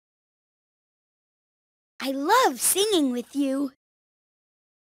I love singing with you.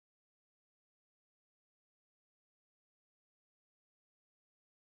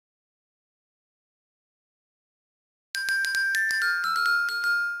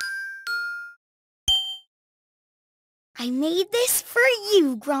 I made this for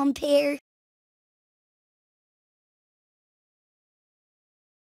you, Grandpere.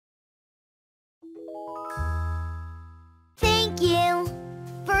 Thank you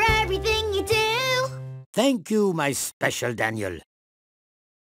for everything you do. Thank you, my special Daniel.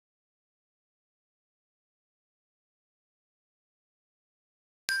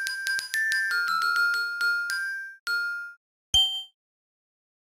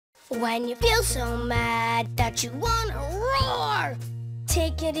 When you feel so mad that you wanna roar,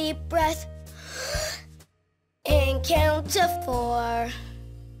 take a deep breath and count to 4.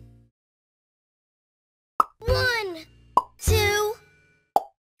 1, 2,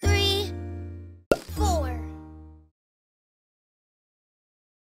 3, 4.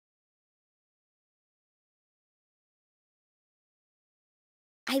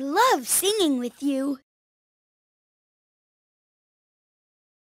 I love singing with you.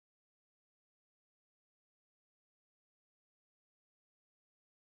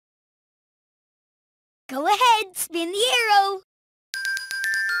 Go ahead, spin the arrow.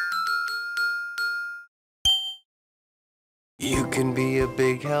 You can be a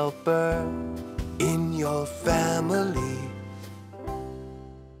big helper in your family.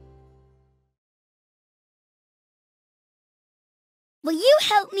 Will you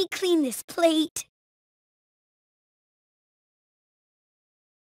help me clean this plate?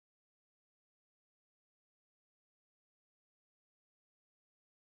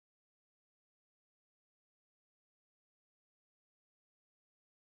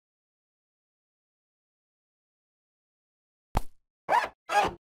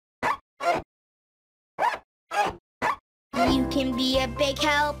 You can be a big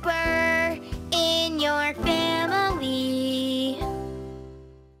helper in your family.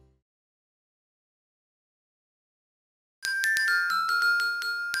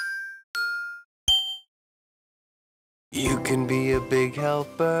 You can be a big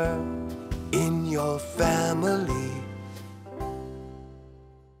helper in your family.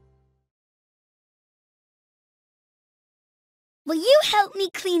 Will you help me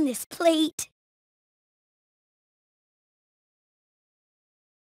clean this plate?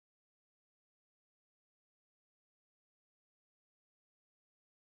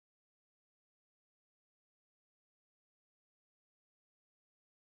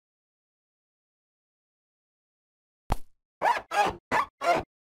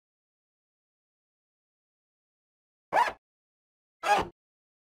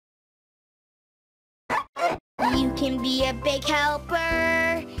 You can be a big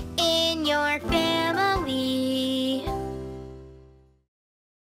helper in your family.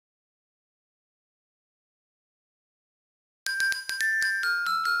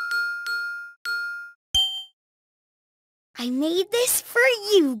 I made this for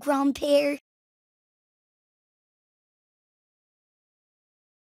you, Grandpere.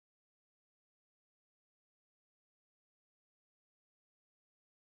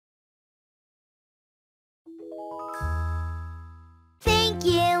 Thank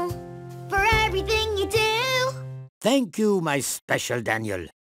you for everything you do. Thank you, my special Daniel.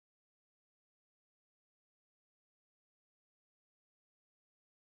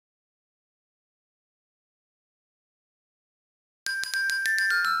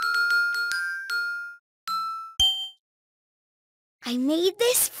 I made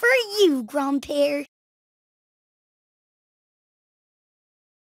this for you, Grandpere.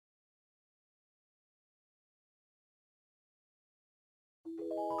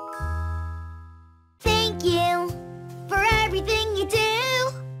 Thank you for everything you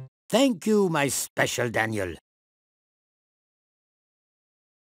do. Thank you, my special Daniel.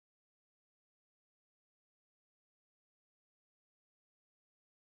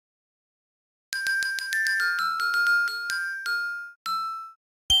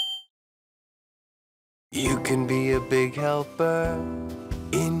 You can be a big helper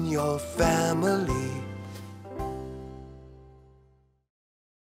in your family.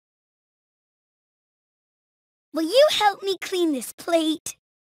 Will you help me clean this plate?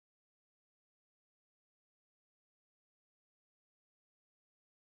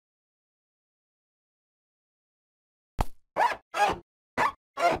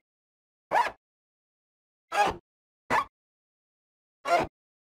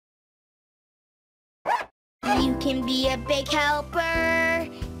 You can be a big helper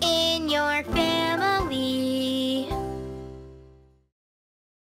in your family.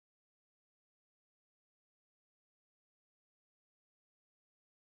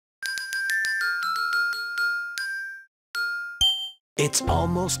 It's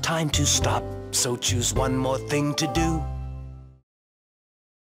almost time to stop, so choose one more thing to do.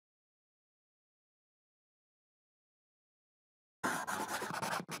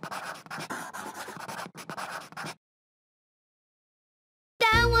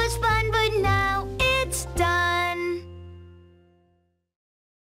 That was fun, but now it's done.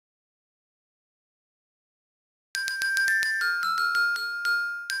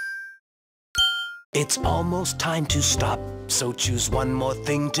 It's almost time to stop, so choose one more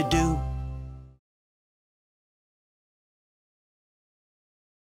thing to do.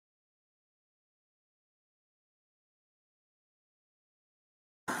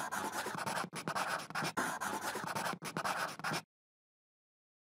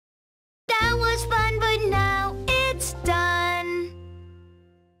 That was fun, but now it's done.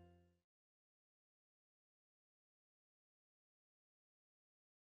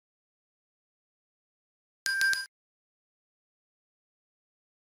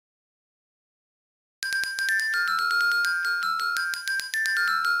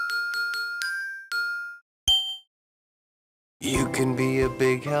 You can be a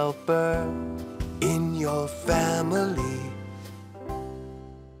big helper in your family.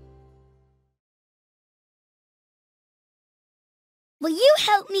 Will you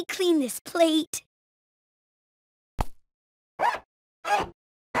help me clean this plate?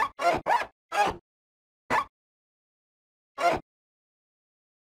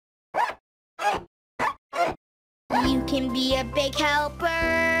 You can be a big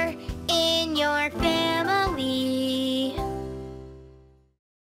helper in your family.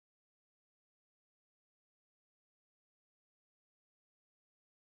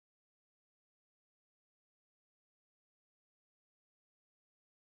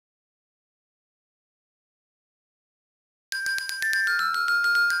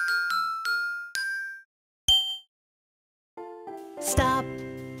 Stop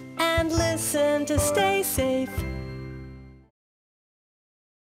and listen to stay safe.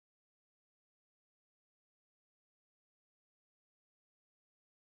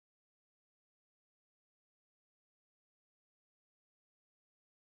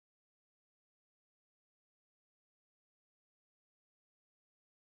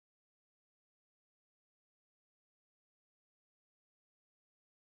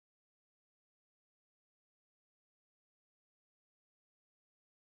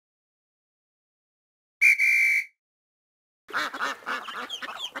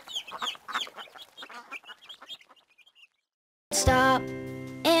 Stop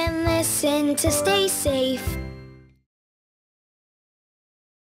and listen to stay safe.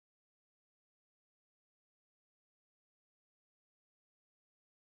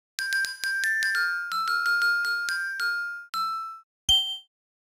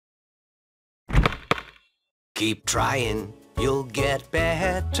 Keep trying, you'll get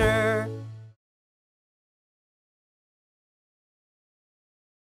better.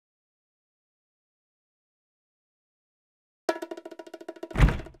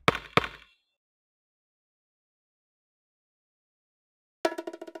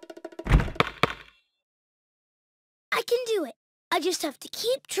 I can do it. I just have to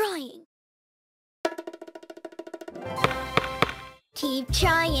keep trying. Keep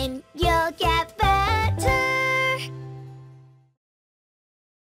trying, you'll get better.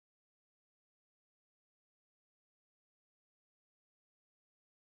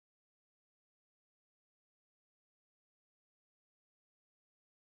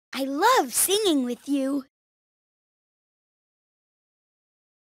 I love singing with you.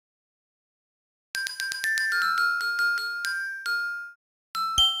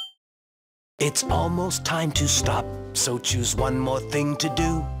 It's almost time to stop, so choose one more thing to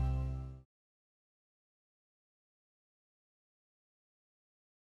do.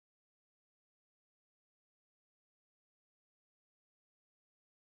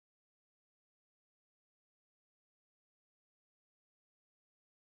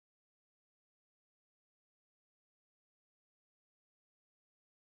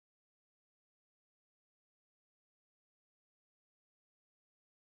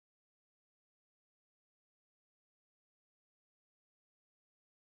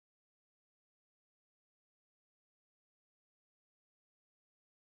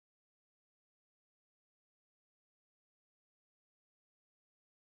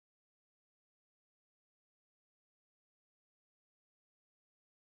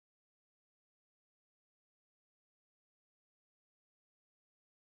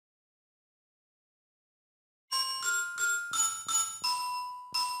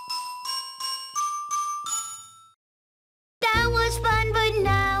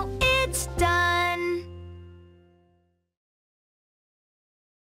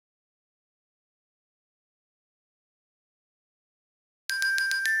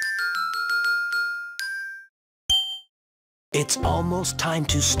 It's almost time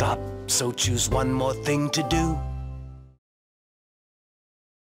to stop, so choose one more thing to do.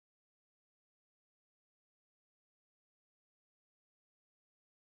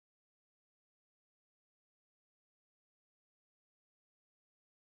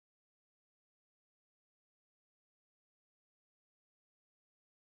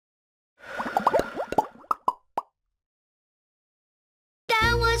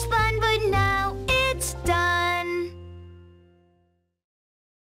 That was fun, but now it's done.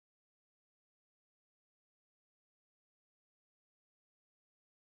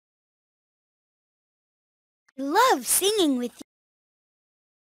 I love singing with you.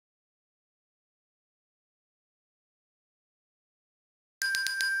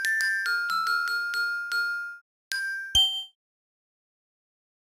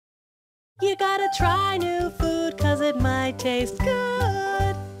 You gotta try new food 'cause it might taste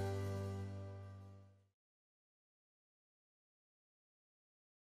good.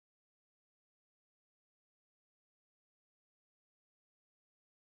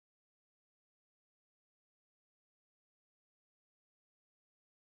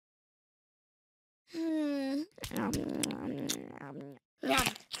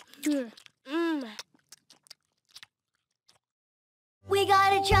 We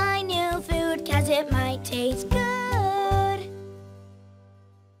gotta try new food 'cause it might taste good.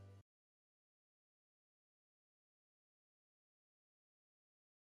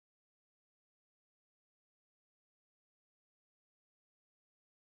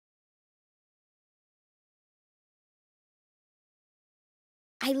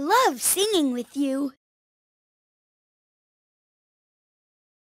 I love singing with you.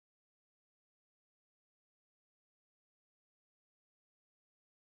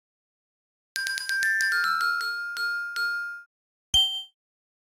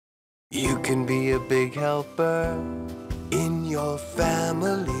 You can be a big helper in your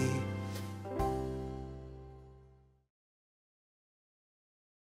family.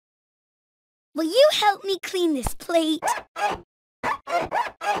 Will you help me clean this plate?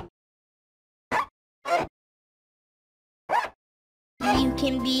 You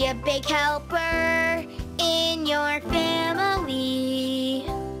can be a big helper in your family.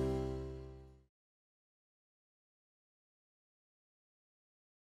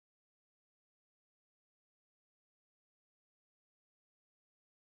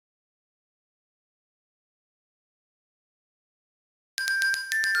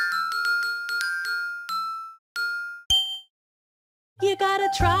 You gotta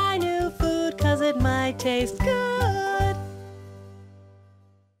try new food 'cause it might taste good.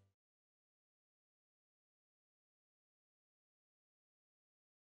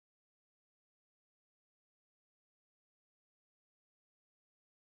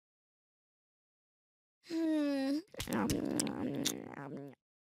 Hmm.